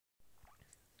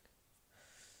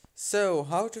So,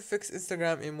 how to fix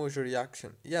Instagram emoji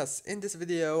reaction? Yes, in this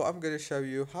video, I'm gonna show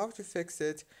you how to fix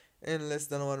it in less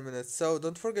than 1 minute. So,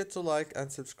 don't forget to like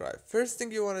and subscribe. First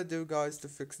thing you wanna do, guys, to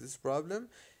fix this problem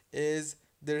is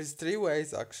there's three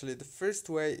ways actually. The first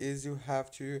way is you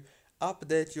have to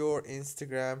update your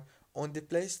Instagram on the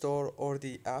Play Store or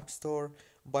the App Store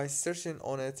by searching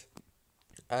on it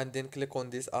and then click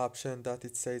on this option that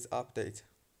it says update.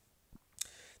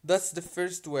 That's the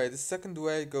first way. The second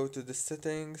way, go to the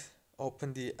settings,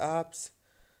 open the apps,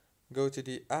 go to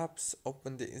the apps,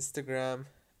 open the Instagram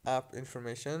app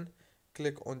information,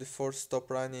 click on the force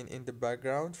stop running in the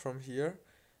background from here,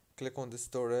 click on the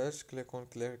storage, click on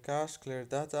clear cache, clear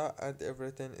data, and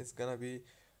everything is gonna be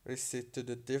reset to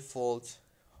the default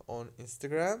on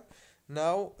Instagram.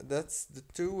 Now that's the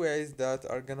two ways that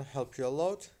are gonna help you a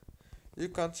lot. You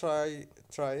can try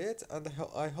it, and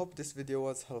I hope this video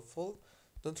was helpful.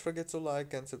 Don't forget to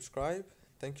like and subscribe.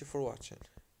 Thank you for watching.